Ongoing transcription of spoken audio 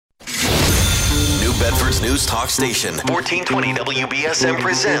Bedford's News Talk Station, 1420 WBSM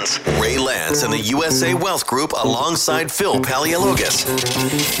presents Ray Lance and the USA Wealth Group alongside Phil Paleologos.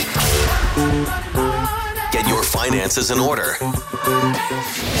 Get your finances in order.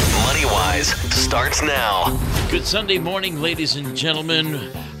 MoneyWise starts now. Good Sunday morning, ladies and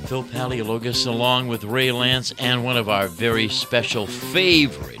gentlemen. Phil Paleologos along with Ray Lance and one of our very special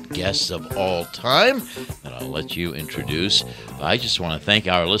favorite guests of all time that I'll let you introduce. I just want to thank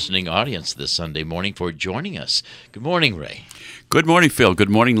our listening audience this Sunday morning for joining us. Good morning, Ray. Good morning, Phil. Good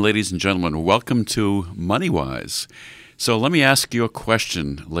morning, ladies and gentlemen. Welcome to MoneyWise. So let me ask you a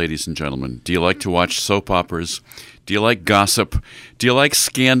question, ladies and gentlemen. Do you like to watch soap operas? Do you like gossip? Do you like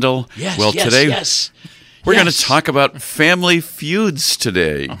scandal? Yes, Today we're going to talk about Family Feuds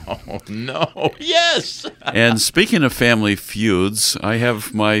today. Oh, no. Yes. And speaking of Family Feuds, I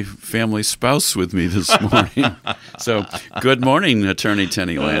have my family spouse with me this morning. So good morning, Attorney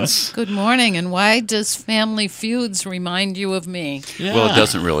Tenny Lance. Good morning. And why does Family Feuds remind you of me? Yeah. Well, it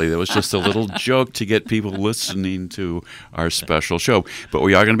doesn't really. It was just a little joke to get people listening to our special show. But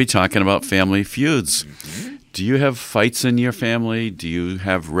we are going to be talking about Family Feuds. Mm-hmm. Do you have fights in your family? Do you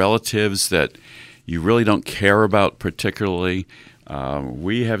have relatives that you really don't care about particularly?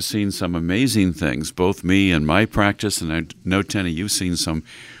 We have seen some amazing things, both me and my practice, and I know, Tenny, you've seen some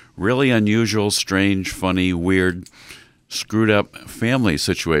really unusual, strange, funny, weird, screwed up family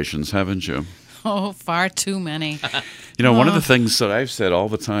situations, haven't you? Oh, far too many. You know, one of the things that I've said all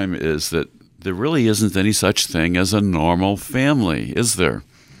the time is that there really isn't any such thing as a normal family, is there?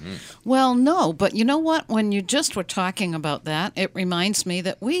 Well, no, but you know what? When you just were talking about that, it reminds me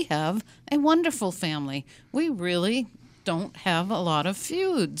that we have a wonderful family. We really don't have a lot of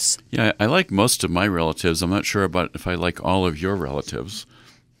feuds. Yeah, I like most of my relatives. I'm not sure about if I like all of your relatives.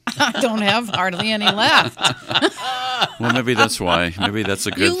 I don't have hardly any left. Well, maybe that's why. Maybe that's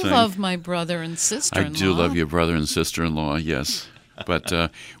a good thing. You love my brother and sister-in-law. I do love your brother and sister-in-law, yes.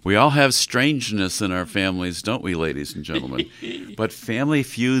 But we all have strangeness in our families, don't we, ladies and gentlemen? But family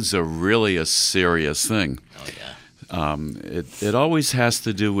feuds are really a serious thing. Oh, yeah. It always has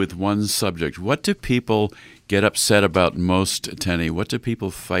to do with one subject. What do people get upset about most, Tenny? What do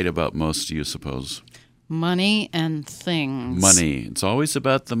people fight about most, do you suppose? Money and things. Money. It's always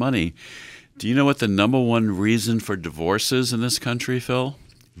about the money. Do you know what the number one reason for divorce is in this country, Phil?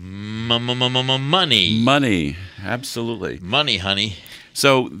 Money. Money, absolutely. Money, honey.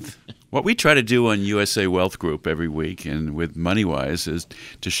 So what we try to do on USA Wealth Group every week and with MoneyWise is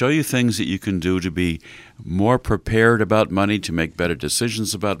to show you things that you can do to be more prepared about money, to make better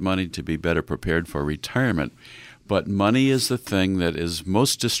decisions about money, to be better prepared for retirement. But money is the thing that is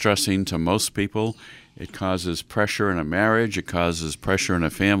most distressing to most people. It causes pressure in a marriage. It causes pressure in a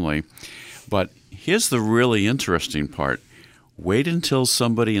family. But here's the really interesting part. Wait until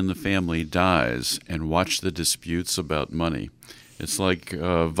somebody in the family dies and watch the disputes about money. It's like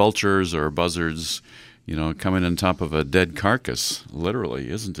vultures or buzzards, coming on top of a dead carcass, literally,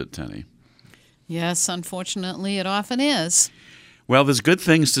 isn't it, Tenny? Yes, unfortunately, it often is. Well, there's good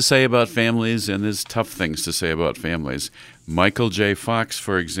things to say about families, and there's tough things to say about families. Michael J. Fox,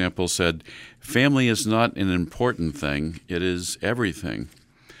 for example, said, "Family is not an important thing, it is everything."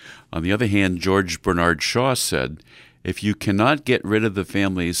 On the other hand, George Bernard Shaw said, "If you cannot get rid of the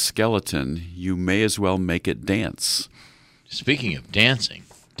family's skeleton, you may as well make it dance." Speaking of dancing,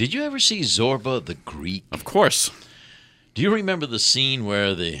 did you ever see Zorba the Greek? Of course. Do you remember the scene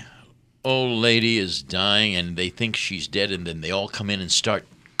where the old lady is dying and they think she's dead, and then they all come in and start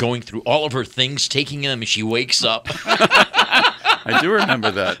going through all of her things, taking them, and she wakes up? I do remember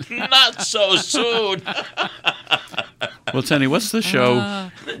that. Not so soon. Well, Tenny, what's the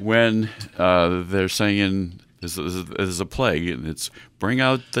show when they're singing... There's a play, and it's "Bring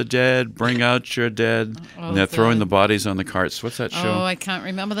out the dead, bring out your dead," and they're throwing the bodies on the carts. What's that show? Oh, I can't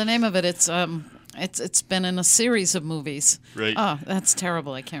remember the name of it. It's been in a series of movies. Right. Oh, that's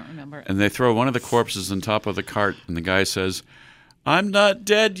terrible. I can't remember it. And they throw one of the corpses on top of the cart, and the guy says, "I'm not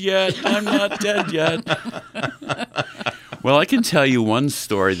dead yet. I'm not dead yet." Well, I can tell you one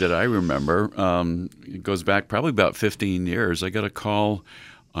story that I remember. It goes back probably about 15 years. I got a call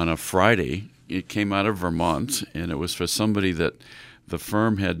on a Friday. It came out of Vermont, and it was for somebody that the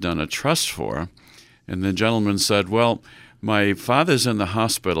firm had done a trust for. And the gentleman said, "Well, my father's in the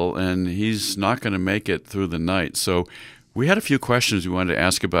hospital, and he's not going to make it through the night. So we had a few questions we wanted to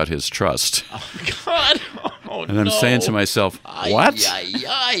ask about his trust." Oh, God. Oh, and I'm saying to myself, what?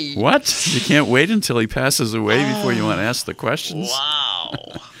 What? You can't wait until he passes away before you want to ask the questions?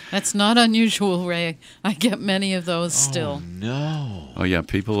 Wow. That's not unusual, Ray. I get many of those still. No. Oh, yeah,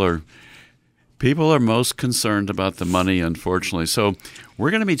 people are People are most concerned about the money, unfortunately. So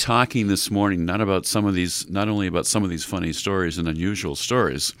we're going to be talking this morning not only about some of these funny stories and unusual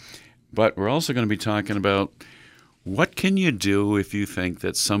stories, but we're also going to be talking about what can you do if you think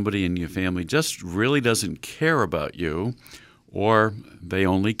that somebody in your family just really doesn't care about you, or they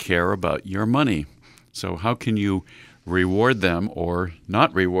only care about your money. So how can you reward them or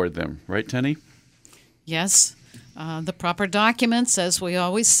not reward them? Right, Tenny? Yes. The proper documents, as we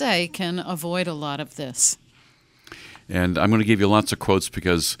always say, can avoid a lot of this. And I'm going to give you lots of quotes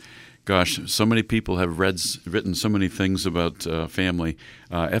because, gosh, so many people have written so many things about family.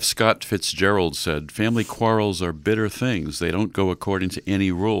 F. Scott Fitzgerald said, "Family quarrels are bitter things. They don't go according to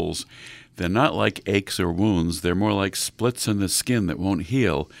any rules. They're not like aches or wounds. They're more like splits in the skin that won't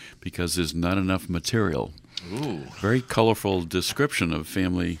heal because there's not enough material." Ooh. Very colorful description of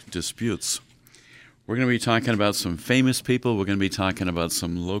family disputes. We're going to be talking about some famous people. We're going to be talking about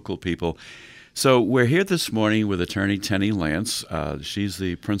some local people. So we're here this morning with attorney Tenny Lance. She's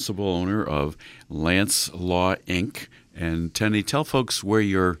the principal owner of Lance Law, Inc. And Tenny, tell folks where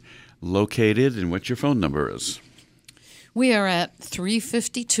you're located and what your phone number is. We are at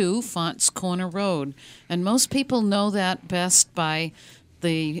 352 Fonts Corner Road, and most people know that best by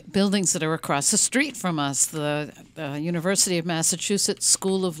the buildings that are across the street from us, the University of Massachusetts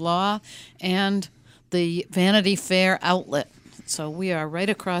School of Law and the Vanity Fair outlet. So we are right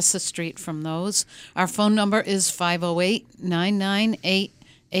across the street from those. Our phone number is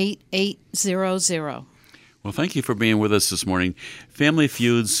 508-998-8800. Well, thank you for being with us this morning. Family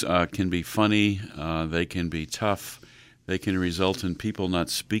feuds can be funny. They can be tough. They can result in people not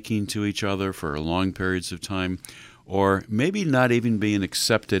speaking to each other for long periods of time, or maybe not even being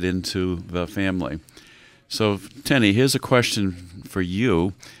accepted into the family. So, Tenny, here's a question for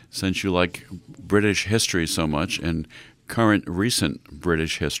you, since you like British history so much and current recent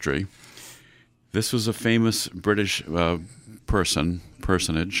British history. This was a famous British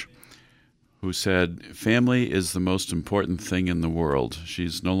personage who said, "Family is the most important thing in the world."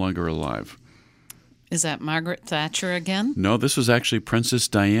 She's no longer alive. Is that Margaret Thatcher again? No, this was actually Princess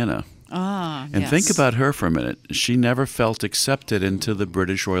Diana. Ah, And yes. think about her for a minute. She never felt accepted into the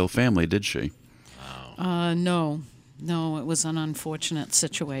British royal family, did she? No. No, it was an unfortunate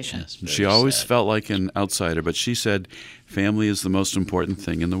situation. Yes, She very always sad. felt like an outsider, but she said family is the most important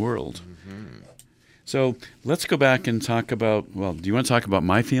thing in the world. So let's go back and talk about, well, do you want to talk about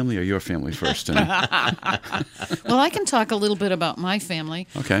my family or your family first? Tenny? Well, I can talk a little bit about my family.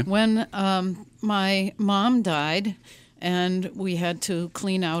 Okay. When my mom died and we had to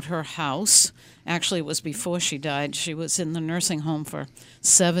clean out her house, actually it was before she died. She was in the nursing home for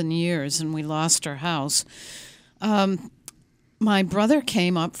 7 years and we lost her house. My brother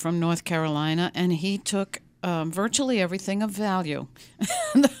came up from North Carolina and he took virtually everything of value.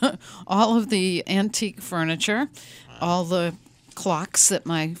 All of the antique furniture, all the clocks that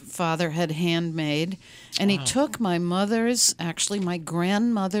my father had handmade, and he took my grandmother's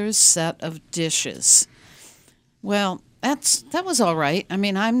set of dishes. Well, that was all right. I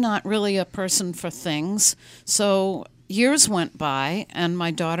mean, I'm not really a person for things, so years went by, and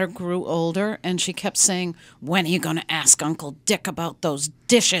my daughter grew older, and she kept saying, "When are you going to ask Uncle Dick about those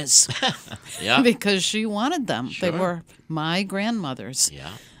dishes?" Yeah. Because she wanted them. Sure. They were my grandmother's.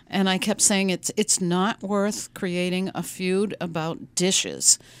 Yeah. And I kept saying it's not worth creating a feud about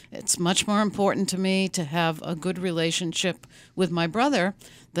dishes. It's much more important to me to have a good relationship with my brother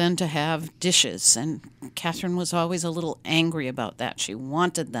than to have dishes. And Catherine was always a little angry about that. She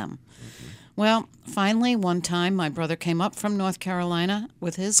wanted them. Well, finally, one time, my brother came up from North Carolina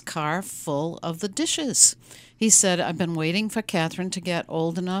with his car full of the dishes. He said, "I've been waiting for Catherine to get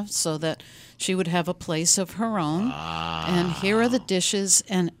old enough so that she would have a place of her own. And here are the dishes,"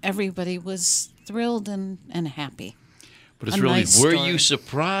 and everybody was thrilled and happy. But it's A really nice Were story. you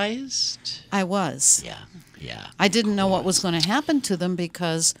surprised? I was. Yeah. Yeah. I didn't know what was going to happen to them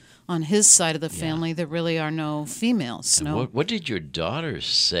because on his side of the family, there really are no females. And No. what did your daughter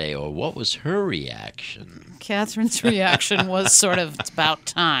say, or what was her reaction? Catherine's reaction was sort of, "It's about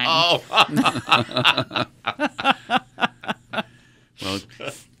time." Well,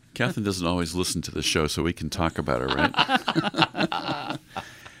 Catherine doesn't always listen to the show, so we can talk about her, right?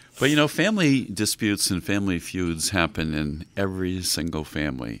 But, you know, family disputes and family feuds happen in every single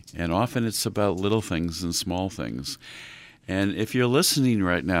family. And often it's about little things and small things. And if you're listening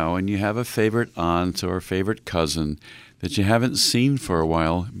right now and you have a favorite aunt or favorite cousin that you haven't seen for a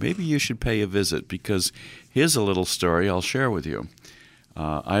while, maybe you should pay a visit, because here's a little story I'll share with you.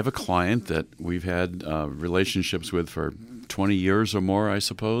 I have a client that we've had relationships with for 20 years or more, I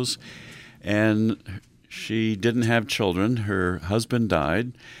suppose, and she didn't have children. Her husband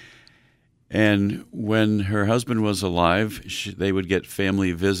died, And when her husband was alive, they would get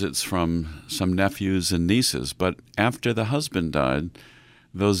family visits from some nephews and nieces. But after the husband died,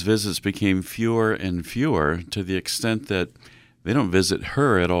 those visits became fewer and fewer to the extent that they don't visit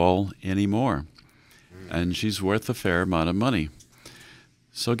her at all anymore. And she's worth a fair amount of money.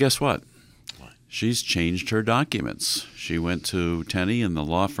 So guess what? She's changed her documents. She went to Tenney and the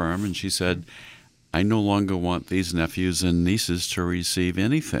law firm and she said, I no longer want these nephews and nieces to receive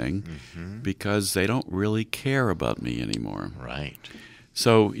anything because they don't really care about me anymore. Right.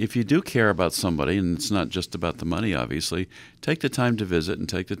 So if you do care about somebody, and it's not just about the money, obviously, take the time to visit and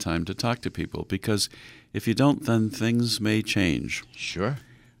take the time to talk to people, because if you don't, then things may change. Sure.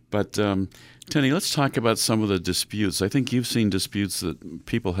 But, Tenny, let's talk about some of the disputes. I think you've seen disputes that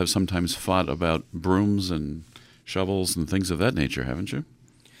people have sometimes fought about brooms and shovels and things of that nature, haven't you?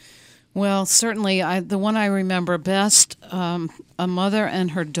 Well, certainly, the one I remember best, a mother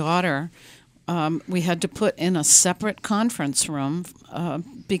and her daughter, we had to put in a separate conference room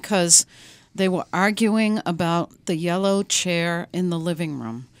because they were arguing about the yellow chair in the living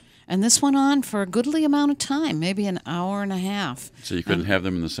room. And this went on for a goodly amount of time, maybe an hour and a half. So you couldn't have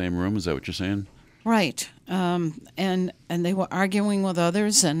them in the same room? Is that what you're saying? Right. And they were arguing with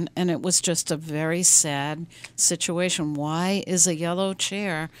others, and it was just a very sad situation. Why is a yellow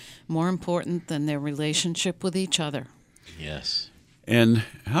chair more important than their relationship with each other? Yes. And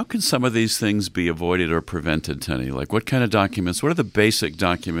how can some of these things be avoided or prevented, Tenny? Like what kind of documents? What are the basic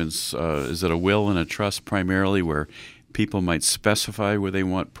documents? Is it a will and a trust primarily where people might specify where they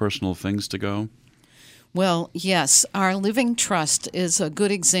want personal things to go? Well, yes. Our living trust is a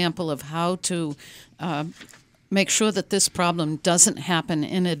good example of how to make sure that this problem doesn't happen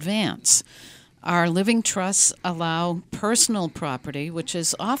in advance. Our living trusts allow personal property, which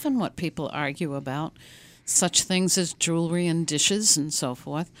is often what people argue about, such things as jewelry and dishes and so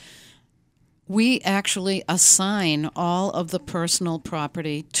forth. We actually assign all of the personal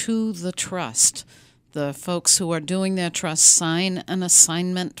property to the trust. The folks who are doing their trust sign an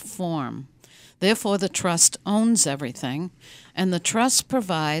assignment form. Therefore, the trust owns everything, and the trust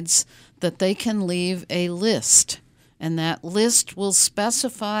provides that they can leave a list, and that list will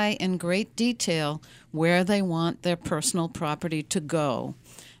specify in great detail where they want their personal property to go.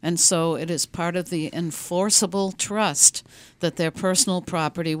 And so it is part of the enforceable trust that their personal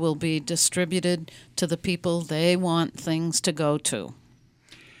property will be distributed to the people they want things to go to.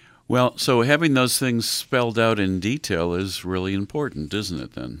 Well, so having those things spelled out in detail is really important, isn't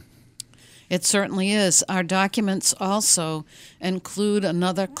it, then? It certainly is. Our documents also include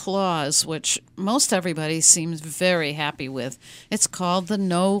another clause, which most everybody seems very happy with. It's called the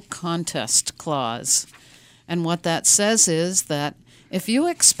No Contest Clause. And what that says is that if you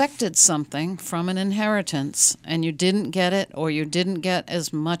expected something from an inheritance and you didn't get it, or you didn't get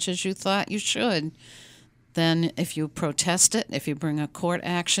as much as you thought you should, then if you protest it, if you bring a court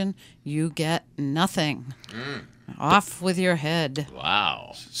action, you get nothing. Off with your head.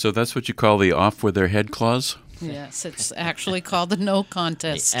 Wow. So that's what you call the off with their head clause? Yes, it's actually called the No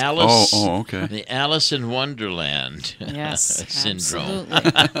Contest. The Alice, okay. The Alice in Wonderland Yes, syndrome.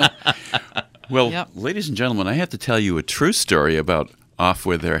 absolutely. Well, Yep. ladies and gentlemen, I have to tell you a true story about off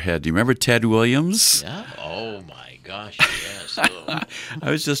with their head. Do you remember Ted Williams? Yeah. Oh my gosh. Yes. Oh.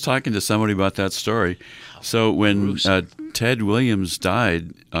 I was just talking to somebody about that story. So when Ted Williams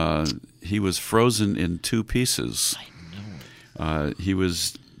died, he was frozen in two pieces. I know. He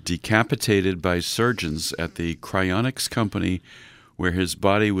was decapitated by surgeons at the cryonics company, where his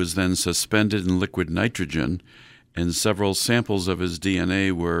body was then suspended in liquid nitrogen, and several samples of his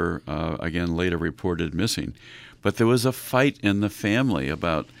DNA were, again, later reported missing. But there was a fight in the family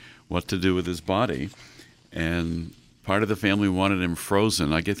about what to do with his body, and part of the family wanted him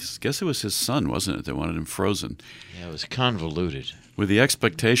frozen. I guess it was his son, wasn't it, that wanted him frozen, Yeah, it was convoluted. with the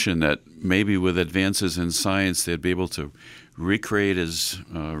expectation that maybe with advances in science they'd be able to recreate his,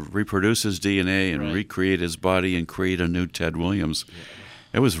 reproduce his DNA and Right. recreate his body and create a new Ted Williams.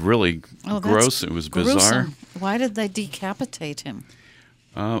 It was really Oh, that's gross. It was bizarre. gruesome. Why did they decapitate him?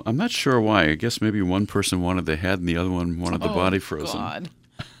 I'm not sure why. I guess maybe one person wanted the head and the other one wanted the body frozen. God.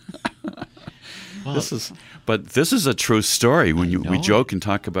 Well, This is a true story when we know. joke and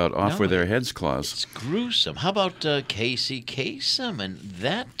talk about off No, with their heads clause. it's gruesome. How about Casey Kasem and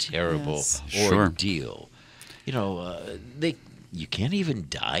that terrible Yes. Sure. ordeal? You know, you can't even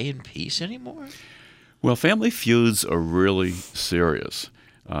die in peace anymore. Well, family feuds are really serious.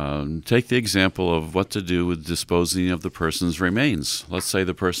 Take the example of what to do with disposing of the person's remains. Let's say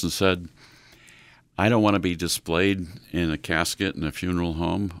the person said, I don't want to be displayed in a casket in a funeral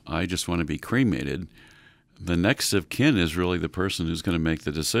home. I just want to be cremated. the next of kin is really the person who's going to make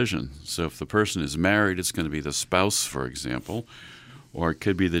the decision. So if the person is married, it's going to be the spouse, for example, or it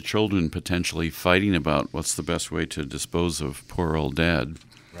could be the children potentially fighting about what's the best way to dispose of poor old dad.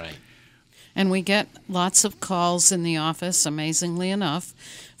 Right. And we get lots of calls in the office, amazingly enough,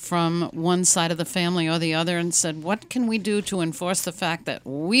 from one side of the family or the other and said, what can we do to enforce the fact that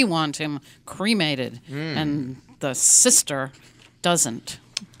we want him cremated and the sister doesn't?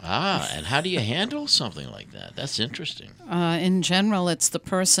 And how do you handle something like that? That's interesting. In general, it's the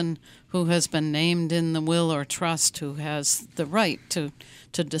person who has been named in the will or trust who has the right to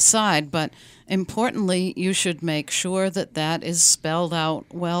decide. But importantly, you should make sure that that is spelled out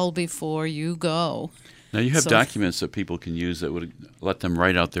well before you go. Now, you have So- documents that people can use that would let them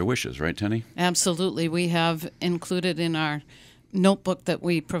write out their wishes, right, Tenny? Absolutely. We have included in our notebook that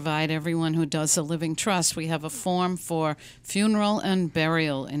we provide everyone who does a living trust, we have a form for funeral and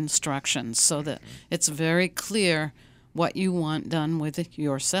burial instructions so that it's very clear what you want done with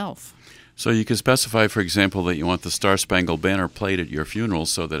yourself. So you can specify, for example, that you want the Star-Spangled Banner played at your funeral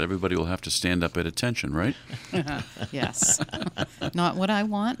so that everybody will have to stand up at attention, right? Yes. Not what I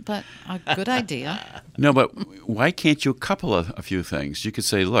want, but a good idea. No, but why can't you couple a few things? You could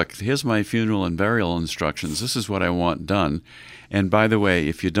say, look, here's my funeral and burial instructions. This is what I want done. And by the way,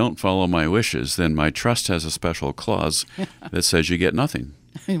 if you don't follow my wishes, then my trust has a special clause that says you get nothing.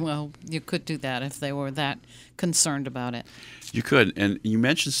 Well, you could do that if they were that concerned about it. You could. And you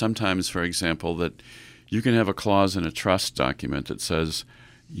mentioned sometimes, for example, that you can have a clause in a trust document that says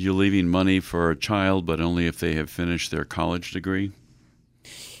you're leaving money for a child, but only if they have finished their college degree.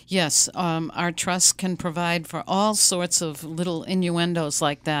 Yes, our trust can provide for all sorts of little innuendos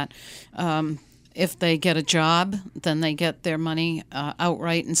like that. If they get a job, then they get their money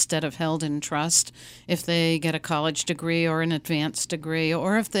outright instead of held in trust. If they get a college degree or an advanced degree,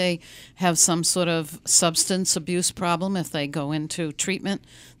 or if they have some sort of substance abuse problem, if they go into treatment,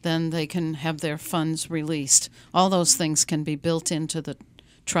 then they can have their funds released. All those things can be built into the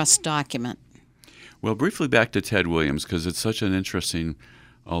trust document. Well, briefly back to Ted Williams, because it's such an interesting,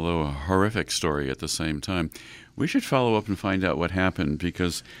 although a horrific story at the same time. We should follow up and find out what happened,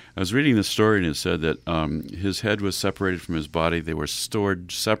 because I was reading the story and it said that his head was separated from his body. They were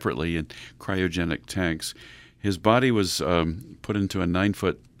stored separately in cryogenic tanks. His body was put into a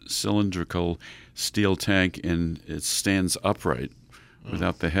 9-foot cylindrical steel tank, and it stands upright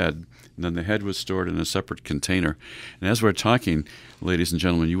without the head. And then the head was stored in a separate container. And as we're talking, ladies and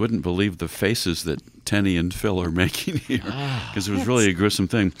gentlemen, you wouldn't believe the faces that Tenny and Phil are making here, because it was really a gruesome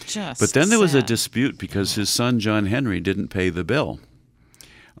thing. But then there was a sad. dispute because his son, John Henry, didn't pay the bill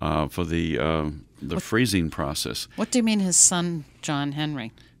for the freezing process. What do you mean his son, John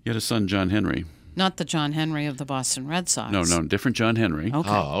Henry? He had a son, John Henry. Not the John Henry of the Boston Red Sox. No, different John Henry. Okay.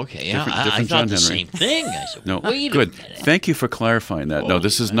 Oh, okay. Yeah, Different I John thought the Henry. same thing. I said, No, wait good. a minute. Thank you for clarifying that. No,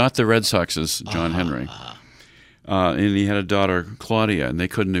 this is not the Red Sox's John Henry. And he had a daughter, Claudia, and they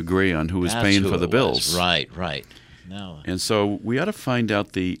couldn't agree on who was That's paying who for the it bills. was. Right. No. And so we ought to find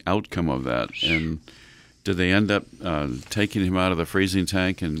out the outcome of that. And did they end up taking him out of the freezing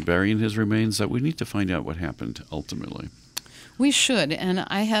tank and burying his remains? That we need to find out what happened ultimately. We should, and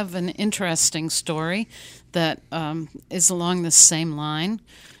I have an interesting story that is along the same line.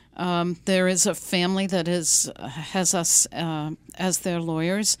 There is a family that has us as their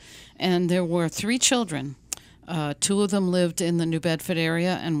lawyers, and there were 3 children. 2 of them lived in the New Bedford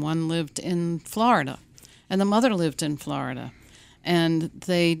area, and 1 lived in Florida. And the mother lived in Florida. And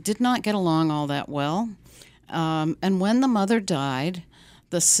they did not get along all that well. And when the mother died,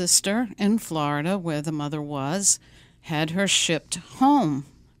 the sister in Florida, where the mother was, had her shipped home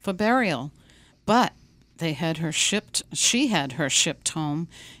for burial. But she had her shipped home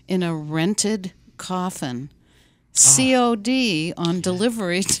in a rented coffin. COD on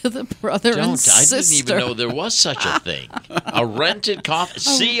delivery to the brother and I sister. didn't even know there was such a thing. A rented coffin.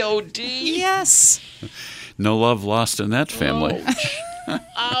 COD? Yes. No love lost in that family.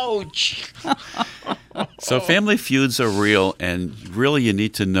 Ouch. So family feuds are real, and really you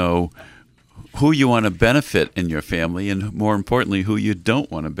need to know who you want to benefit in your family, and more importantly, who you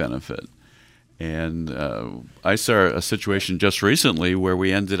don't want to benefit. And I saw a situation just recently where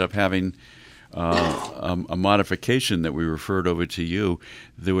we ended up having a modification that we referred over to you.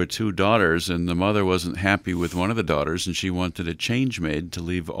 There were 2 daughters, and the mother wasn't happy with one of the daughters, and she wanted a change made to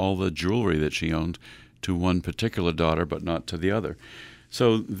leave all the jewelry that she owned to one particular daughter, but not to the other.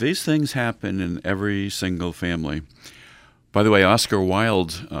 So these things happen in every single family. By the way, Oscar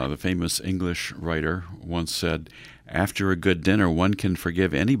Wilde, the famous English writer, once said, "After a good dinner, one can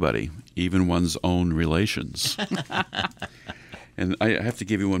forgive anybody, even one's own relations." And I have to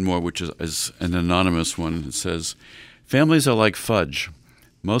give you one more, which is an anonymous one. It says, families are like fudge,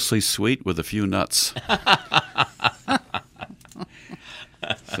 mostly sweet with a few nuts.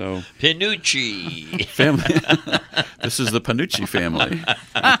 So Pinucci. family. This is the Panucci family.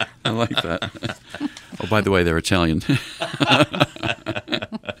 I like that. Oh, by the way, they're Italian.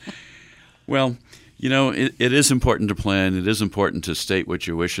 Well, it is important to plan. It is important to state what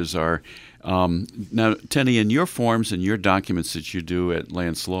your wishes are. Now, Tenny, in your forms and your documents that you do at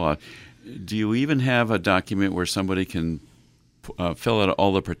Lance Law, do you even have a document where somebody can fill out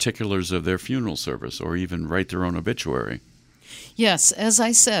all the particulars of their funeral service or even write their own obituary? Yes, as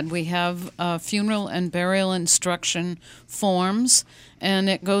I said, we have funeral and burial instruction forms, and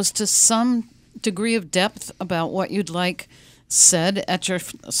it goes to some degree of depth about what you'd like said at your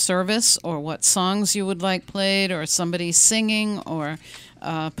service, or what songs you would like played, or somebody singing, or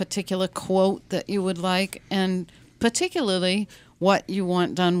a particular quote that you would like, and particularly what you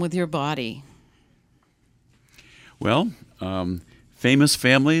want done with your body. Well, famous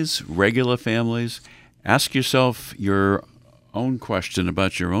families, regular families, ask yourself your own question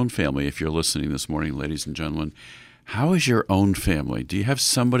about your own family if you're listening this morning, ladies and gentlemen. How is your own family? Do you have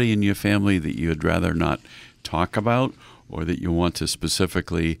somebody in your family that you'd rather not talk about, or that you want to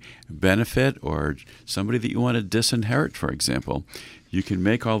specifically benefit, or somebody that you want to disinherit, for example? You can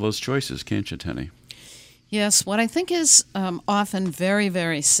make all those choices, can't you, Tenny? Yes, what I think is often very,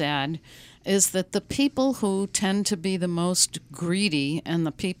 very sad is that the people who tend to be the most greedy and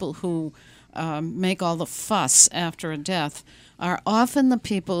the people who make all the fuss after a death are often the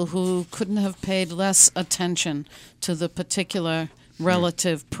people who couldn't have paid less attention to the particular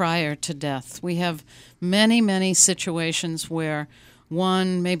relative prior to death. We have many, many situations where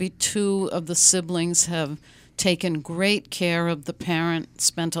one, maybe two of the siblings have taken great care of the parent,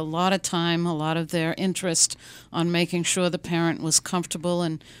 spent a lot of time, a lot of their interest on making sure the parent was comfortable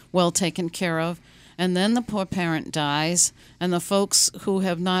and well taken care of. And then the poor parent dies, and the folks who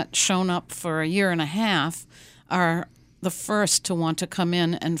have not shown up for a year and a half are the first to want to come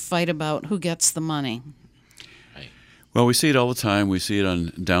in and fight about who gets the money. Well, we see it all the time. We see it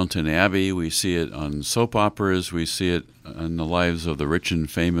on Downton Abbey. We see it on soap operas. We see it in the lives of the rich and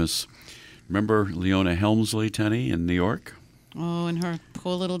famous. Remember Leona Helmsley, Tenny, in New York? Oh, and her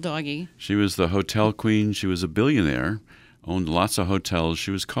poor little doggy. She was the hotel queen. She was a billionaire, owned lots of hotels.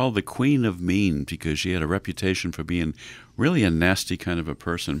 She was called the Queen of Mean because she had a reputation for being really a nasty kind of a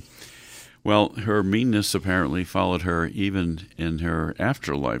person. Well, her meanness apparently followed her even in her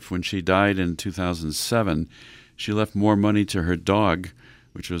afterlife. When she died in 2007, she left more money to her dog,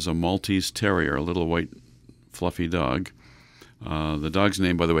 which was a Maltese Terrier, a little white fluffy dog. The dog's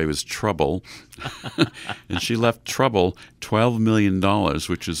name, by the way, was Trouble. And she left Trouble $12 million,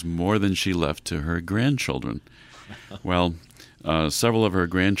 which is more than she left to her grandchildren. Well, several of her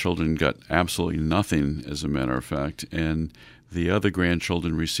grandchildren got absolutely nothing, as a matter of fact, and the other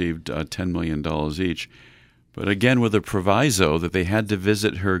grandchildren received $10 million each. But again, with a proviso that they had to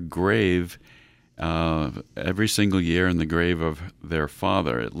visit her grave every single year in the grave of their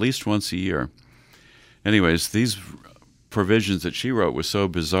father, at least once a year. Anyways, these provisions that she wrote were so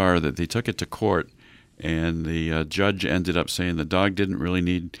bizarre that they took it to court, and the judge ended up saying the dog didn't really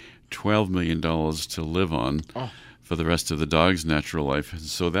need $12 million to live on for the rest of the dog's natural life.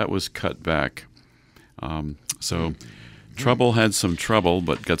 So that was cut back. Trouble had some trouble,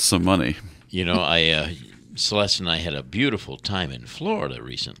 but got some money. Celeste and I had a beautiful time in Florida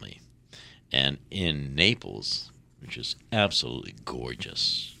recently, and in Naples, which is absolutely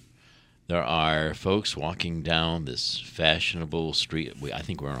gorgeous. There are folks walking down this fashionable street. I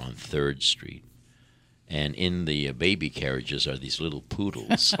think we're on 3rd Street. And in the baby carriages are these little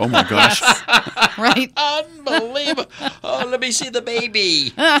poodles. Oh, my gosh. Right. Unbelievable. Oh, let me see the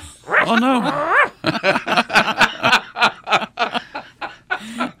baby. Oh, no.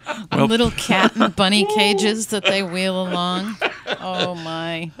 Little cat and bunny cages that they wheel along. Oh,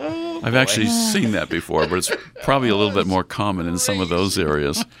 my. I've actually seen that before, but it's probably a little bit more common in some of those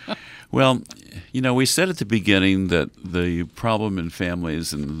areas. Well, we said at the beginning that the problem in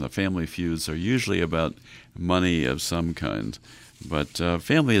families and the family feuds are usually about money of some kind, but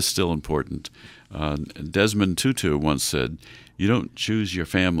family is still important. Desmond Tutu once said, "You don't choose your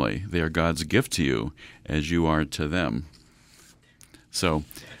family. They are God's gift to you as you are to them."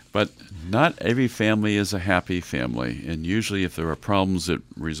 But not every family is a happy family, and usually if there are problems, it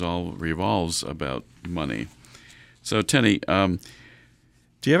revolves about money. So, Tenny,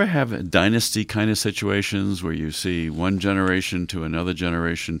 do you ever have dynasty kind of situations where you see one generation to another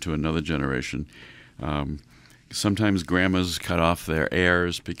generation to another generation? Sometimes grandmas cut off their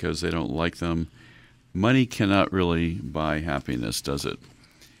heirs because they don't like them. money cannot really buy happiness, does it?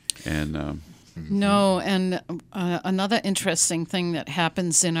 And No, and another interesting thing that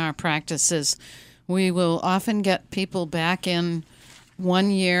happens in our practice is we will often get people back in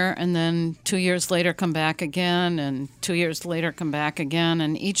 1 year and then 2 years later come back again and 2 years later come back again.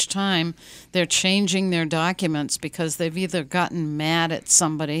 And each time they're changing their documents because they've either gotten mad at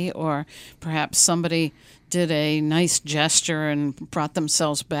somebody or perhaps somebody did a nice gesture and brought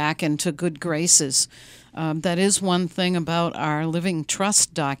themselves back into good graces. That is one thing about our living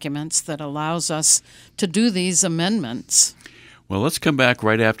trust documents that allows us to do these amendments. well, let's come back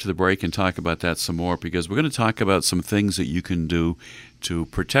right after the break and talk about that some more, because we're going to talk about some things that you can do to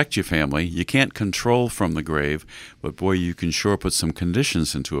protect your family. You can't control from the grave, but boy, you can sure put some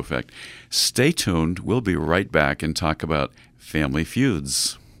conditions into effect. Stay tuned. We'll be right back and talk about family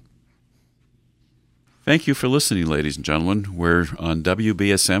feuds. Thank you for listening, ladies and gentlemen. We're on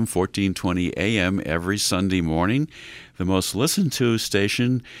WBSM 1420 AM every Sunday morning, the most listened to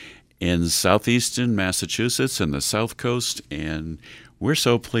station in southeastern Massachusetts and the South Coast, and we're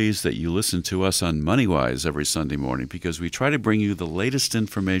so pleased that you listen to us on MoneyWise every Sunday morning, because we try to bring you the latest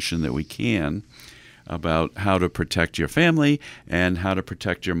information that we can about how to protect your family and how to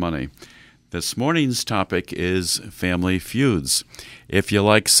protect your money. This morning's topic is family feuds. If you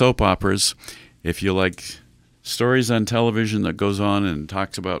like soap operas, if you like stories on television that goes on and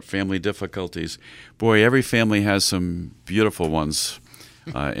talks about family difficulties, boy, every family has some beautiful ones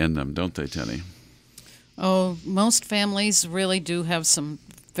in them, don't they, Tenny? Oh, most families really do have some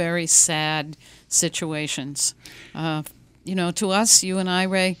very sad situations. To us, you and I,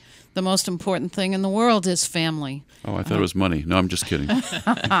 Ray, the most important thing in the world is family. Oh, I thought it was money. No, I'm just kidding.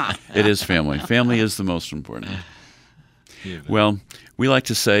 It is family. Family is the most important. Well, we like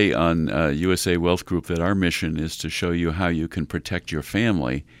to say on USA Wealth Group that our mission is to show you how you can protect your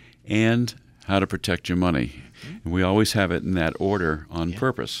family and how to protect your money. And we always have it in that order on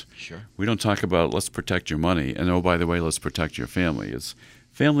purpose. Sure. We don't talk about let's protect your money and, oh, by the way, let's protect your family. It's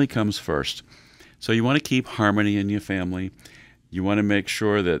family comes first. So you want to keep harmony in your family. You want to make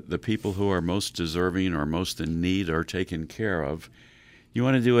sure that the people who are most deserving or most in need are taken care of. You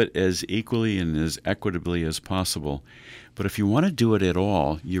want to do it as equally and as equitably as possible. But if you want to do it at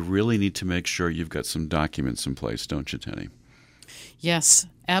all, you really need to make sure you've got some documents in place, don't you, Tenny? Yes,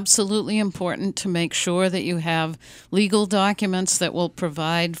 absolutely important to make sure that you have legal documents that will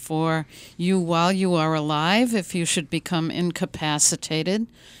provide for you while you are alive if you should become incapacitated.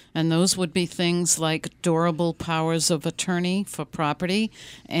 And those would be things like durable powers of attorney for property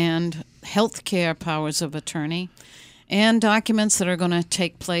and health care powers of attorney, and documents that are going to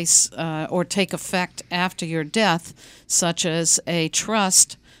take place or take effect after your death, such as a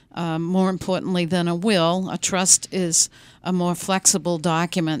trust. More importantly than a will, a trust is a more flexible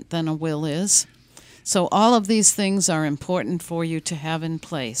document than a will is. So all of these things are important for you to have in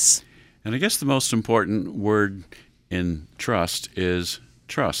place. And I guess the most important word in trust is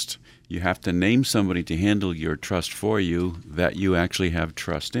trust. You have to name somebody to handle your trust for you that you actually have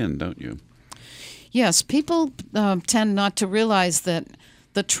trust in, don't you? Yes, people tend not to realize that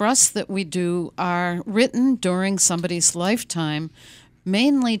the trusts that we do are written during somebody's lifetime,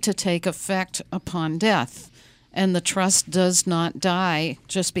 mainly to take effect upon death. And the trust does not die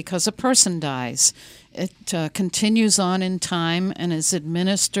just because a person dies. It continues on in time and is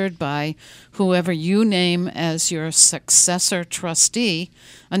administered by whoever you name as your successor trustee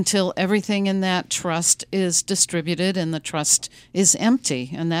until everything in that trust is distributed and the trust is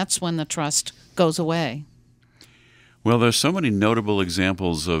empty. And that's when the trust goes away. Well, there's so many notable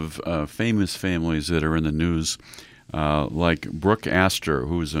examples of famous families that are in the news, like Brooke Astor,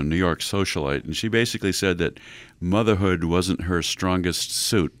 who was a New York socialite, and she basically said that motherhood wasn't her strongest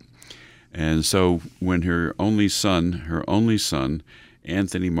suit. And so when her only son,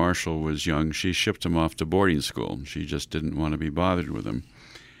 Anthony Marshall, was young, she shipped him off to boarding school. She just didn't want to be bothered with him.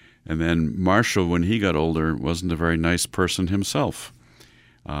 And then Marshall, when he got older, wasn't a very nice person himself.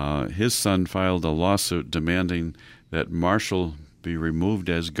 His son filed a lawsuit demanding that Marshall be removed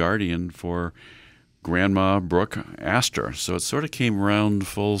as guardian for Grandma Brooke Astor. So it sort of came round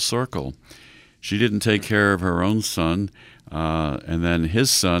full circle. She didn't take care of her own son, and then his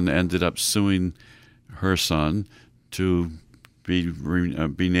son ended up suing her son to be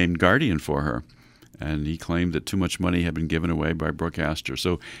named guardian for her. And he claimed that too much money had been given away by Brooke Astor.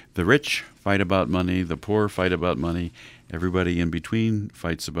 So the rich fight about money, the poor fight about money, everybody in between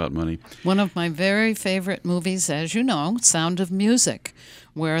fights about money. One of my very favorite movies, as you know, Sound of Music,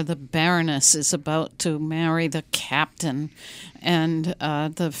 where the Baroness is about to marry the captain. And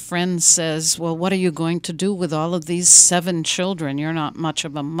the friend says, well, what are you going to do with all of these 7 children? You're not much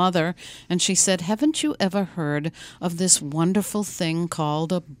of a mother. And she said, haven't you ever heard of this wonderful thing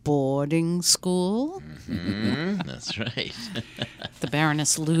called a boarding school? That's right. The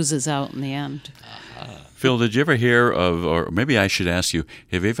Baroness loses out in the end. Phil, did you ever hear of, or maybe I should ask you,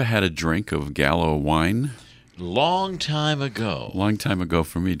 have you ever had a drink of Gallo wine? Long time ago. Long time ago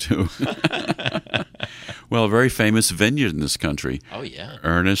for me, too. Well, a very famous vineyard in this country. Oh, yeah.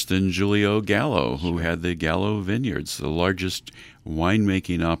 Ernest and Julio Gallo, who had the Gallo Vineyards, the largest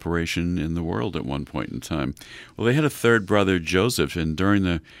winemaking operation in the world at one point in time. Well, they had a third brother, Joseph, and during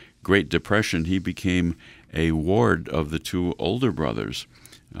the Great Depression, he became a ward of the 2 older brothers.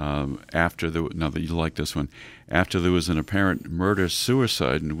 Now that you like this one, after there was an apparent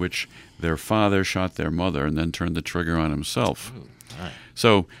murder-suicide in which their father shot their mother and then turned the trigger on himself. Ooh, my.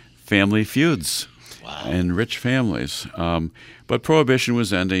 So, family feuds. Wow. And rich families. But Prohibition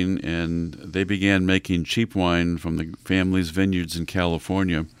was ending, and they began making cheap wine from the family's vineyards in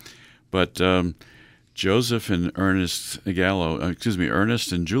California. But Ernest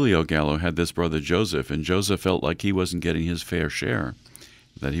and Julio Gallo had this brother Joseph, and Joseph felt like he wasn't getting his fair share,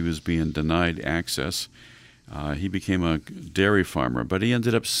 that he was being denied access. He became a dairy farmer, but he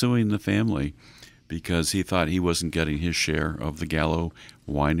ended up suing the family because he thought he wasn't getting his share of the Gallo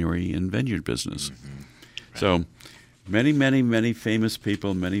winery and vineyard business. Mm-hmm. Right. So many, many, many famous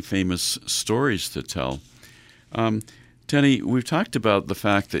people, many famous stories to tell. Tenny, we've talked about the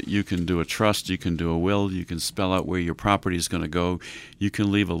fact that you can do a trust, you can do a will, you can spell out where your property is going to go. You can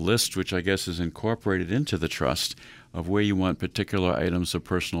leave a list, which I guess is incorporated into the trust, of where you want particular items of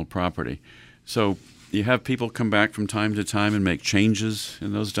personal property. So you have people come back from time to time and make changes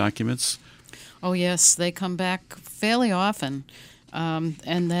in those documents? Oh, yes, they come back fairly often.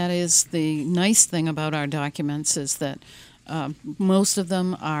 And that is the nice thing about our documents is that most of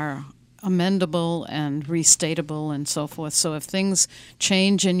them are amendable and restatable and so forth. So if things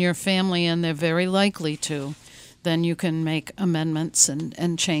change in your family, and they're very likely to, then you can make amendments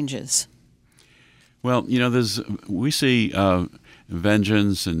and changes. Well, we see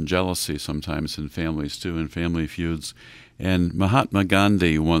vengeance and jealousy sometimes in families too, in family feuds. And Mahatma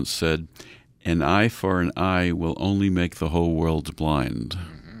Gandhi once said, "An eye for an eye will only make the whole world blind,"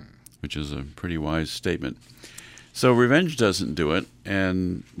 which is a pretty wise statement. So revenge doesn't do it,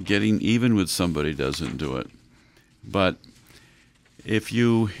 and getting even with somebody doesn't do it. But if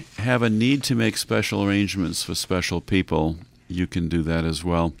you have a need to make special arrangements for special people, you can do that as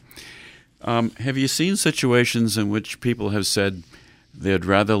well. Have you seen situations in which people have said they'd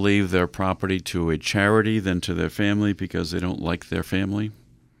rather leave their property to a charity than to their family because they don't like their family?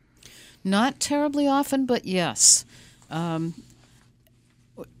 Not terribly often, but yes.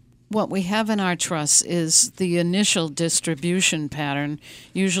 What we have in our trust is the initial distribution pattern,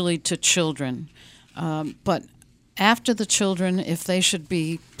 usually to children. But after the children, if they should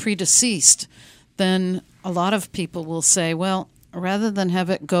be predeceased, then a lot of people will say, well, rather than have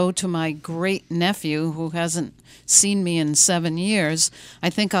it go to my great-nephew who hasn't seen me in 7 years, I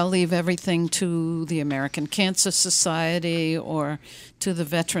think I'll leave everything to the American Cancer Society or to the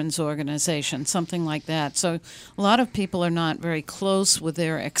Veterans Organization, something like that. So a lot of people are not very close with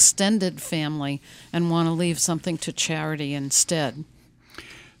their extended family and want to leave something to charity instead.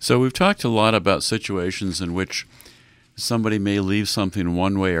 So we've talked a lot about situations in which somebody may leave something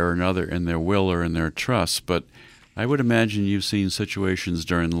one way or another in their will or in their trust, but I would imagine you've seen situations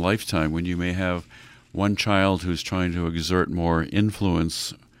during lifetime when you may have one child who's trying to exert more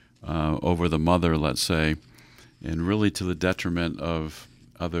influence over the mother, let's say, and really to the detriment of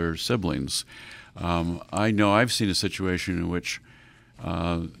other siblings. I know I've seen a situation in which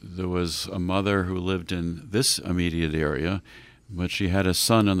there was a mother who lived in this immediate area, but she had a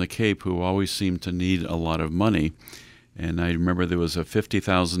son on the Cape who always seemed to need a lot of money. And I remember there was a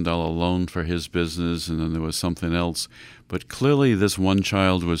 $50,000 loan for his business, and then there was something else. But clearly this one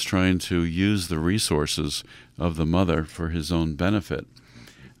child was trying to use the resources of the mother for his own benefit.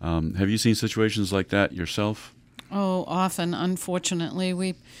 Have you seen situations like that yourself? Oh, often, unfortunately.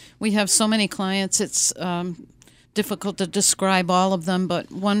 We have so many clients, it's difficult to describe all of them,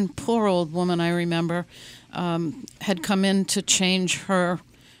 but one poor old woman I remember had come in to change her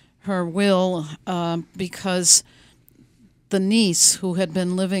will because the niece who had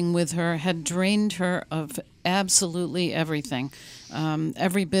been living with her had drained her of absolutely everything.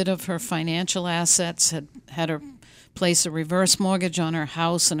 Every bit of her financial assets, had her place a reverse mortgage on her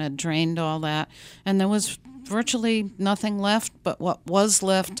house and had drained all that. And there was virtually nothing left, but what was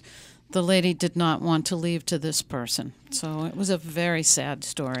left, the lady did not want to leave to this person. So it was a very sad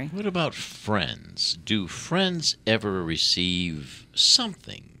story. What about friends? Do friends ever receive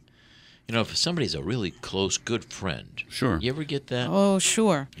something? You know, if somebody's a really close, good friend. Sure. You ever get that? Oh,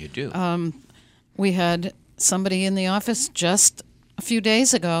 sure. You do. We had somebody in the office just a few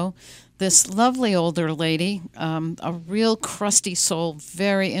days ago, this lovely older lady, a real crusty soul,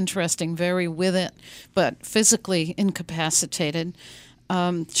 very interesting, very with it, but physically incapacitated.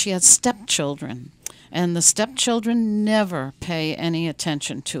 She has stepchildren, and the stepchildren never pay any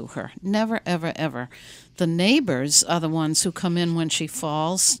attention to her. Never, ever, ever. The neighbors are the ones who come in when she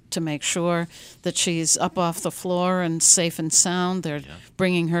falls to make sure that she's up off the floor and safe and sound. They're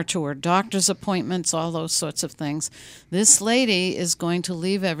bringing her to her doctor's appointments, all those sorts of things. This lady is going to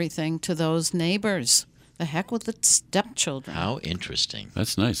leave everything to those neighbors. The heck with the stepchildren. How interesting.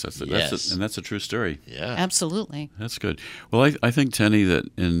 That's nice. That's Yes. and that's a true story. Yeah. Absolutely. That's good. Well, I think, Tenny, that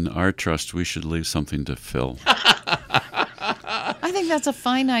in our trust we should leave something to Phil. I think that's a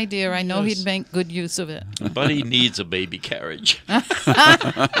fine idea. I know Yes. he'd make good use of it. Buddy needs a baby carriage. How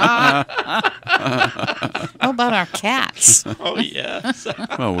about our cats? Oh, yes.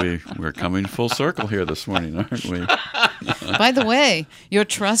 Well, we're coming full circle here this morning, aren't we? By the way, your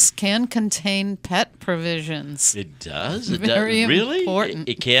trust can contain pet provisions. It does? Very Really? important.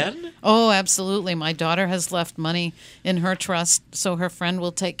 It can? Oh, absolutely. My daughter has left money in her trust so her friend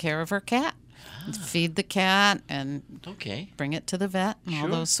will take care of her cat. Feed the cat and Okay. bring it to the vet and all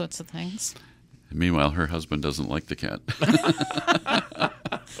Sure. those sorts of things. Meanwhile, her husband doesn't like the cat.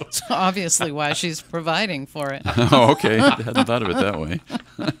 That's obviously why she's providing for it. Oh, okay. I hadn't thought of it that way.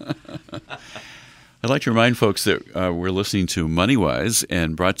 I'd like to remind folks that we're listening to MoneyWise,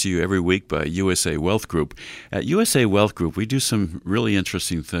 and brought to you every week by USA Wealth Group. At USA Wealth Group, we do some really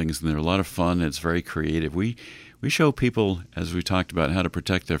interesting things, and they're a lot of fun. It's very creative. We show people, as we talked about, how to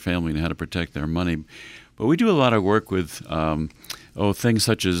protect their family and how to protect their money. But we do a lot of work with things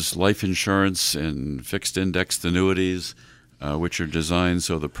such as life insurance and fixed indexed annuities, which are designed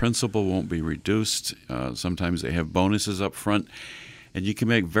so the principal won't be reduced. Sometimes they have bonuses up front. And you can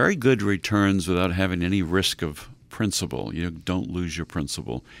make very good returns without having any risk of principal. You don't lose your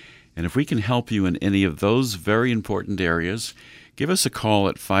principal. And if we can help you in any of those very important areas, give us a call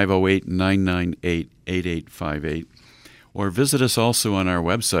at 508-998-8858 or visit us also on our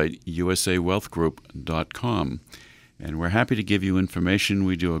website, usawealthgroup.com. And we're happy to give you information.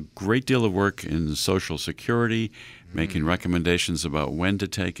 We do a great deal of work in Social Security, making recommendations about when to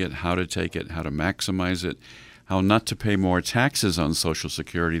take it, how to maximize it, how not to pay more taxes on Social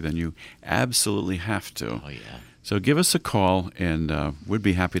Security than you absolutely have to. Oh, yeah. So give us a call, and we'd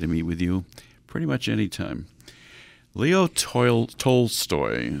be happy to meet with you pretty much any time. Leo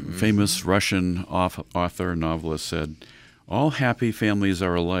Tolstoy, famous Russian author, novelist, said, "All happy families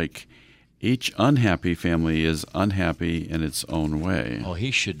are alike. Each unhappy family is unhappy in its own way." Oh,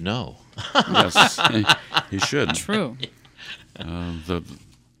 he should know. Yes, he should. True. The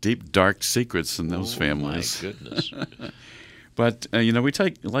deep, dark secrets in those families. My goodness. But, we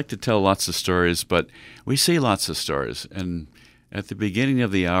like to tell lots of stories, but we see lots of stories. And at the beginning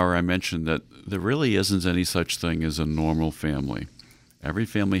of the hour, I mentioned that there really isn't any such thing as a normal family. Every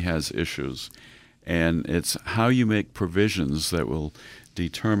family has issues. And it's how you make provisions that will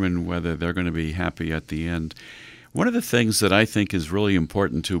determine whether they're going to be happy at the end. One of the things that I think is really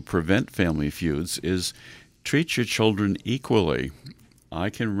important to prevent family feuds is treat your children equally. I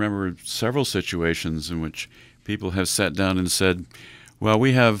can remember several situations in which people have sat down and said, well,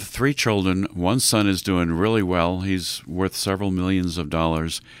 we have 3 children. One son is doing really well. He's worth several millions of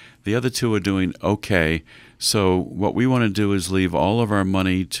dollars. The other 2 are doing okay. So what we want to do is leave all of our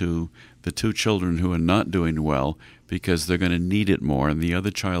money to the 2 children who are not doing well because they're going to need it more, and the other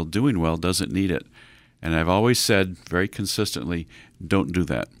child doing well doesn't need it. And I've always said very consistently, don't do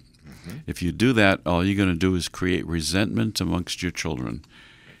that. If you do that, all you're going to do is create resentment amongst your children.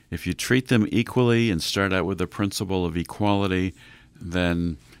 If you treat them equally and start out with the principle of equality,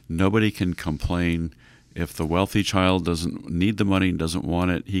 then nobody can complain. If the wealthy child doesn't need the money and doesn't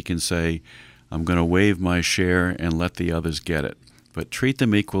want it, he can say, I'm going to waive my share and let the others get it. But treat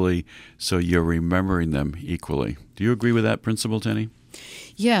them equally so you're remembering them equally. Do you agree with that principle, Tenny?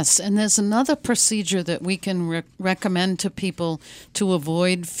 Yes, and there's another procedure that we can recommend to people to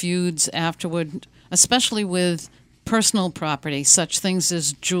avoid feuds afterward, especially with personal property, such things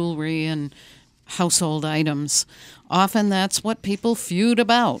as jewelry and household items. Often that's what people feud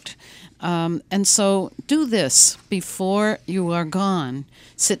about. And so do this before you are gone.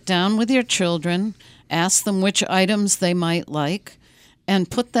 Sit down with your children, ask them which items they might like, and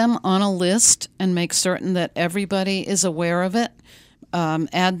put them on a list and make certain that everybody is aware of it.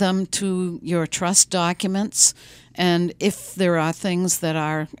 add them to your trust documents. And if there are things that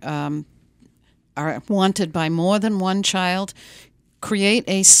are wanted by more than one child, create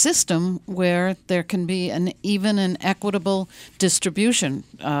a system where there can be an even and equitable distribution.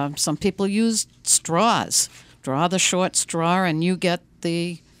 Some people use straws. Draw the short straw and you get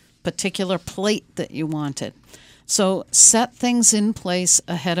the particular plate that you wanted. So set things in place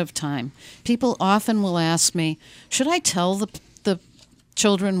ahead of time. People often will ask me, should I tell the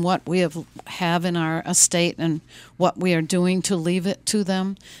children what we have in our estate and what we are doing to leave it to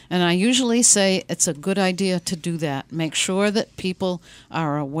them? And I usually say it's a good idea to do that. Make sure that people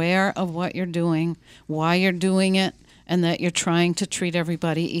are aware of what you're doing, why you're doing it, and that you're trying to treat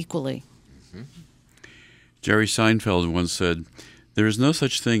everybody equally. Mm-hmm. Jerry Seinfeld once said, "There is no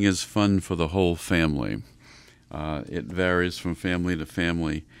such thing as fun for the whole family." It varies from family to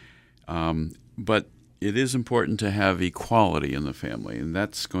family, but it is important to have equality in the family, and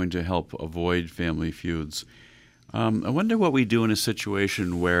that's going to help avoid family feuds. I wonder what we do in a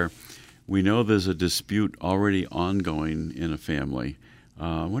situation where we know there's a dispute already ongoing in a family.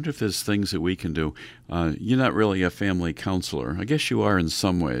 I wonder if there's things that we can do. You're not really a family counselor. I guess you are in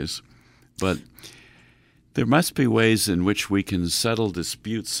some ways, but there must be ways in which we can settle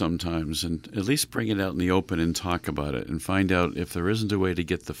disputes sometimes and at least bring it out in the open and talk about it and find out if there isn't a way to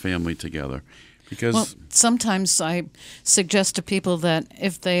get the family together. Because sometimes I suggest to people that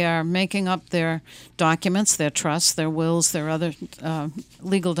if they are making up their documents, their trusts, their wills, their other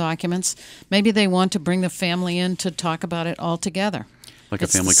legal documents, maybe they want to bring the family in to talk about it all together. Like a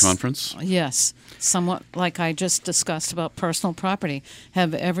family conference? Yes. Somewhat like I just discussed about personal property.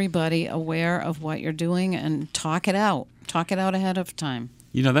 Have everybody aware of what you're doing and talk it out. Talk it out ahead of time.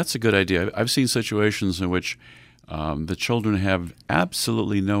 You know, that's a good idea. I've seen situations in which the children have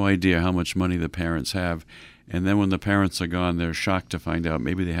absolutely no idea how much money the parents have. And then when the parents are gone, they're shocked to find out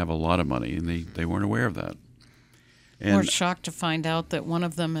maybe they have a lot of money, and they weren't aware of that. And or shocked to find out that one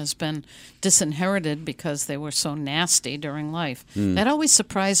of them has been disinherited because they were so nasty during life. That always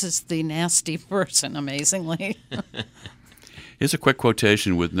surprises the nasty person, amazingly. Here's a quick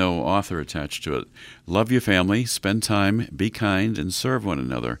quotation with no author attached to it. "Love your family, spend time, be kind, and serve one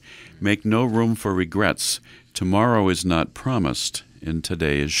another. Make no room for regrets. Tomorrow is not promised, and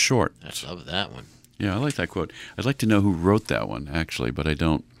today is short." I love that one. Yeah, I like that quote. I'd like to know who wrote that one, actually, but I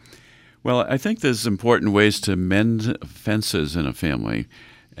don't. Well, I think there's important ways to mend fences in a family,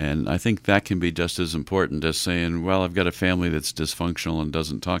 and I think that can be just as important as saying, well, I've got a family that's dysfunctional and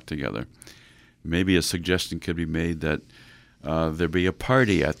doesn't talk together. Maybe a suggestion could be made that there be a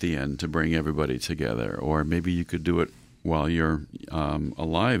party at the end to bring everybody together, or maybe you could do it while you're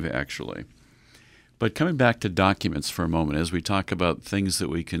alive, actually. But coming back to documents for a moment, as we talk about things that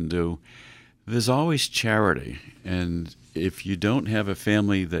we can do, there's always charity. And if you don't have a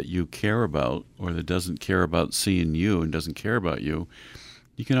family that you care about or that doesn't care about seeing you and doesn't care about you,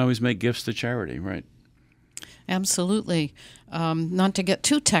 you can always make gifts to charity, right? Absolutely. Not to get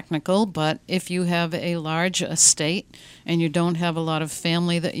too technical, but if you have a large estate and you don't have a lot of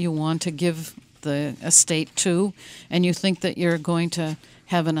family that you want to give the estate to, and you think that you're going to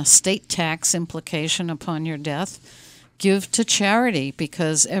have an estate tax implication upon your death, give to charity,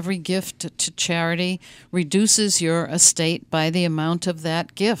 because every gift to charity reduces your estate by the amount of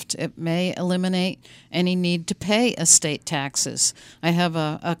that gift. It may eliminate any need to pay estate taxes. I have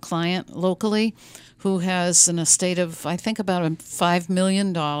a client locally who has an estate of, I think, about $5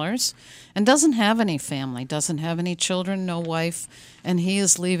 million and doesn't have any family, doesn't have any children, no wife, and he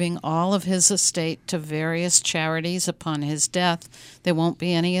is leaving all of his estate to various charities upon his death. There won't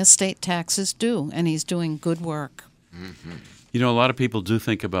be any estate taxes due, and he's doing good work. Mm-hmm. You know, a lot of people do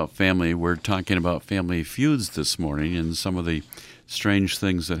think about family. We're talking about family feuds this morning and some of the strange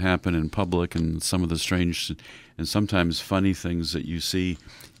things that happen in public and some of the strange and sometimes funny things that you see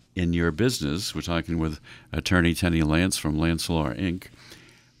in your business. We're talking with attorney Tenny Lance from Lance Law, Inc.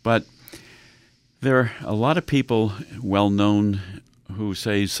 But there are a lot of people well known who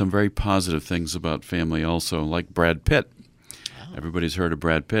say some very positive things about family also, like Brad Pitt. Oh. Everybody's heard of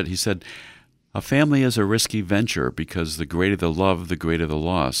Brad Pitt. He said, "A family is a risky venture because the greater the love, the greater the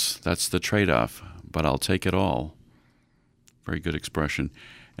loss. That's the trade-off, but I'll take it all." Very good expression.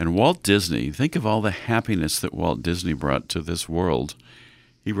 And Walt Disney, think of all the happiness that Walt Disney brought to this world.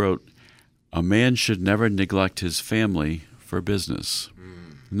 He wrote, "A man should never neglect his family for business."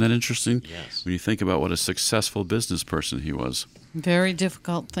 Isn't that interesting? Yes. When you think about what a successful business person he was. Very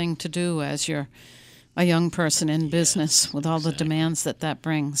difficult thing to do as you're a young person in business with all the demands that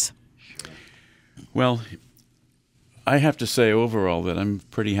brings. Well, I have to say overall that I'm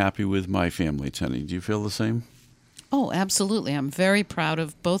pretty happy with my family, Tenny. Do you feel the same? Oh, absolutely. I'm very proud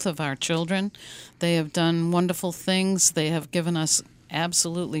of both of our children. They have done wonderful things. They have given us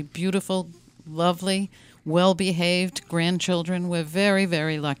absolutely beautiful, lovely, well-behaved grandchildren. We're very,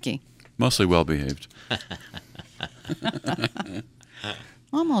 very lucky. Mostly well-behaved.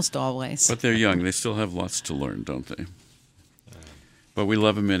 Almost always. But they're young. They still have lots to learn, don't they? But we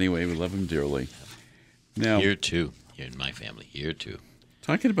love them anyway. We love them dearly. Now, Here too. Here in my family. Here too.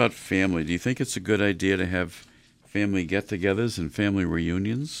 talking about family, do you think it's a good idea to have family get-togethers and family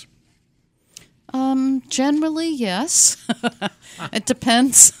reunions? Generally, yes. It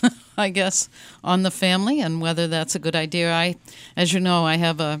depends, I guess, on the family and whether that's a good idea. As you know, I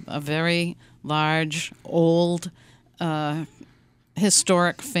have a very large, old,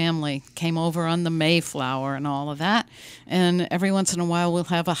 historic family. Came over on the Mayflower and all of that. And every once in a while, we'll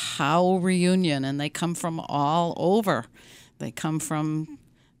have a Howe reunion, and they come from all over. They come from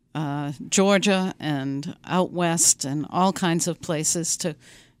Georgia and out west and all kinds of places to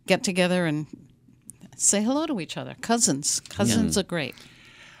get together and say hello to each other. Cousins are great.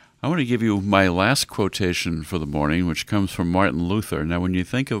 I want to give you my last quotation for the morning, which comes from Martin Luther. Now, when you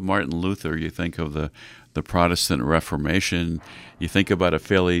think of Martin Luther, you think of the Protestant Reformation. You think about a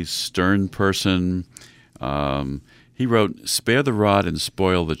fairly stern person. He wrote, "Spare the rod and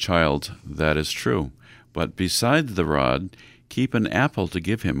spoil the child, that is true. But besides the rod, keep an apple to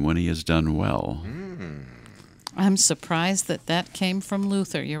give him when he has done well." I'm surprised that came from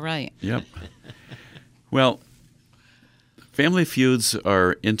Luther. You're right. Yep. Well, family feuds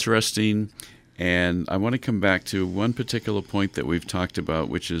are interesting, and I want to come back to one particular point that we've talked about,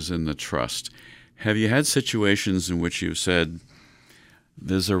 which is in the trust. Have you had situations in which you've said,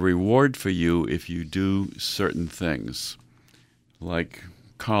 there's a reward for you if you do certain things, like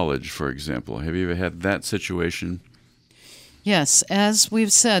college, for example? Have you ever had that situation? Yes, as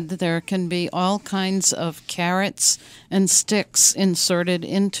we've said, there can be all kinds of carrots and sticks inserted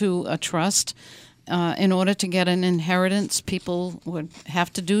into a trust. In order to get an inheritance, people would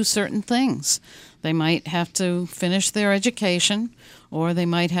have to do certain things. They might have to finish their education, or they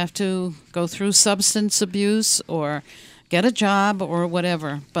might have to go through substance abuse, or get a job, or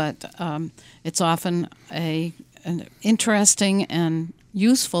whatever. But it's often an interesting and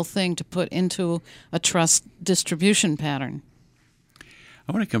useful thing to put into a trust distribution pattern.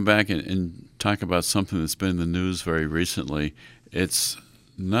 I want to come back and talk about something that's been in the news very recently. It's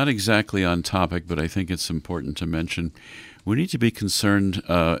not exactly on topic, but I think it's important to mention. We need to be concerned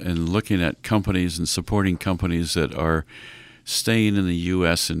in looking at companies and supporting companies that are staying in the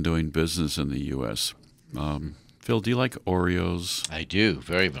U.S. and doing business in the U.S. Phil, do you like Oreos? I do,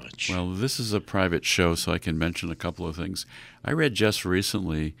 very much. Well, this is a private show, so I can mention a couple of things. I read just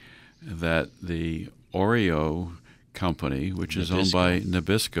recently that the Oreo company, which is owned by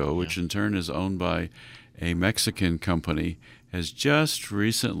Nabisco, which in turn is owned by a Mexican company, has just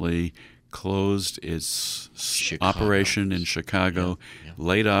recently closed its operation in Chicago,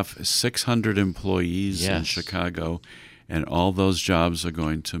 laid off 600 employees in Chicago, and all those jobs are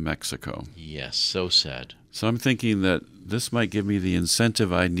going to Mexico. Yes, so sad. So I'm thinking that this might give me the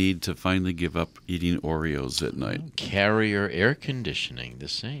incentive I need to finally give up eating Oreos at night. Carrier air conditioning, the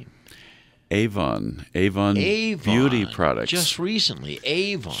same. Avon beauty products. Just recently,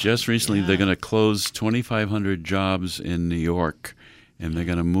 Avon. They're going to close 2,500 jobs in New York, and they're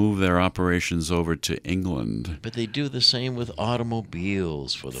going to move their operations over to England. But they do the same with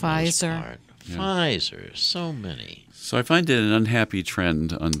automobiles for the most part. Pfizer, so many. So I find it an unhappy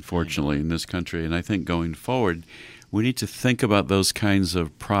trend, unfortunately, in this country, and I think going forward, we need to think about those kinds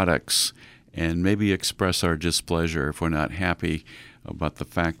of products and maybe express our displeasure if we're not happy about the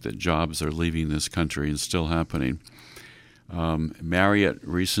fact that jobs are leaving this country and still happening. Marriott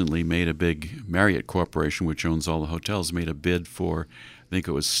recently Marriott Corporation, which owns all the hotels, made a bid for, I think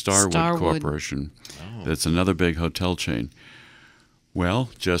it was Starwood Corporation. That's another big hotel chain.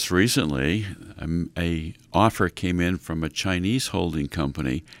 Well, just recently, a offer came in from a Chinese holding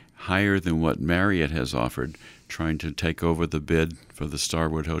company higher than what Marriott has offered, trying to take over the bid for the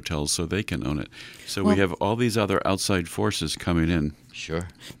Starwood hotels so they can own it. So we have all these other outside forces coming in. Sure.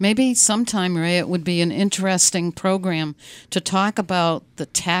 Maybe sometime, Ray, it would be an interesting program to talk about the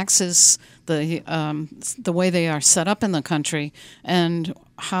taxes, the way they are set up in the country, and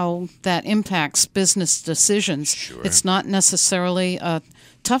how that impacts business decisions. Sure. It's not necessarily a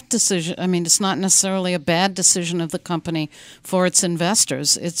tough decision. I mean, it's not necessarily a bad decision of the company for its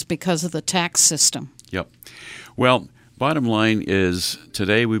investors. It's because of the tax system. Yep. Well, bottom line is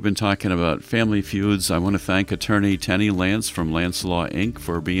today we've been talking about family feuds. I want to thank attorney Tenny Lance from Lance Law, Inc.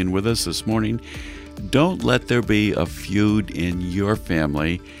 for being with us this morning. Don't let there be a feud in your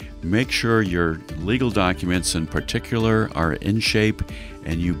family. Make sure your legal documents in particular are in shape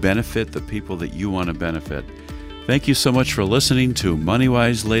and you benefit the people that you want to benefit. Thank you so much for listening to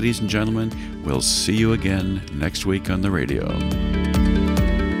MoneyWise, ladies and gentlemen. We'll see you again next week on the radio.